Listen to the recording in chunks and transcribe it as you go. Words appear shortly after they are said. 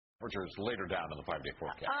Temperatures later down in the 5-day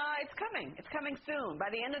forecast. It's coming. It's coming soon.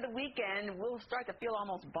 By the end of the weekend, we'll start to feel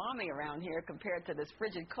almost balmy around here compared to this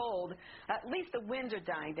frigid cold. At least the winds are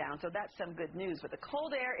dying down, so that's some good news. But the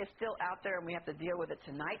cold air is still out there, and we have to deal with it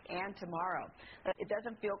tonight and tomorrow. It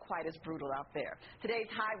doesn't feel quite as brutal out there.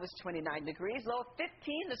 Today's high was 29 degrees, low of 15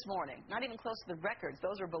 this morning. Not even close to the records.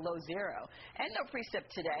 Those were below zero. And no precip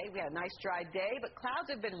today. We had a nice dry day, but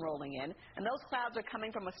clouds have been rolling in, and those clouds are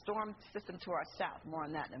coming from a storm system to our south. More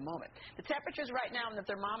on that in a moment. The temperatures right now on the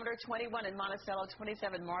thermometer, 21 in Monticello,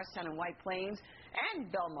 27 in Morristown and White Plains,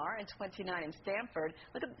 and Belmar, and 29 in Stamford.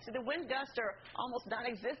 Look at the wind gusts are almost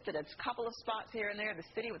non-existent. It's a couple of spots here and there. The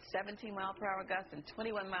city with 17-mile-per-hour gusts and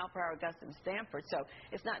 21-mile-per-hour gusts in Stamford, so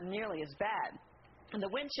it's not nearly as bad. And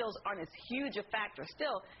the wind chills aren't as huge a factor.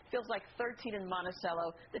 Still, feels like 13 in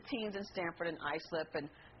Monticello, the teens in Stamford and Islip, and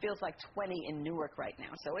feels like 20 in Newark right now.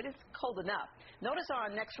 So it is cold enough. Notice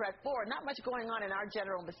on NextRec 4, not much going on in our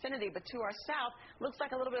general vicinity, but to our south, looks like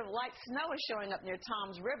a little bit of light snow is showing up near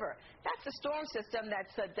Toms River. That's the storm system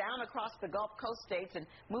that's down across the Gulf Coast states and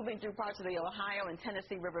moving through parts of the Ohio and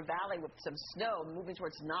Tennessee River Valley with some snow moving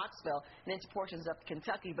towards Knoxville and into portions of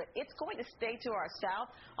Kentucky. But it's going to stay to our south,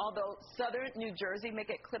 although southern New Jersey may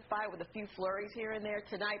get clipped by with a few flurries here and there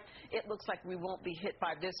tonight. It looks like we won't be hit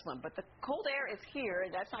by this one. But the cold air is here,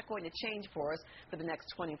 and that's not going to change for us for the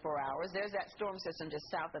next 24 hours. There's that storm system just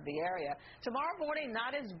south of the area. Tomorrow morning,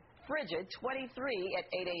 not as frigid, 23 at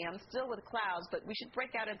 8 a.m., still with clouds, but we should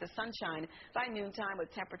break out into sunshine by noontime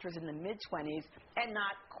with temperatures in the mid-20s and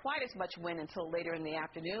not quite as much wind until later in the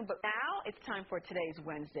afternoon. But now it's time for today's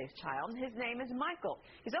Wednesday's child. His name is Michael.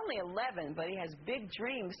 He's only 11, but he has big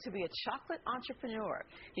dreams to be a chocolate entrepreneur.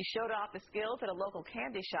 He showed off the skills at a local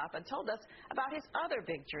candy shop and told us about his other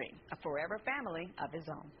big dream, a forever family of his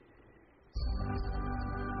own.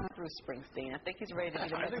 Bruce Springsteen. I think he's ready to be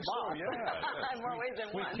the next boss. So, yeah. In more ways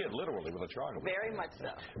than one. Sweet kid, literally, with a chocolate. Very much so.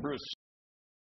 Bruce.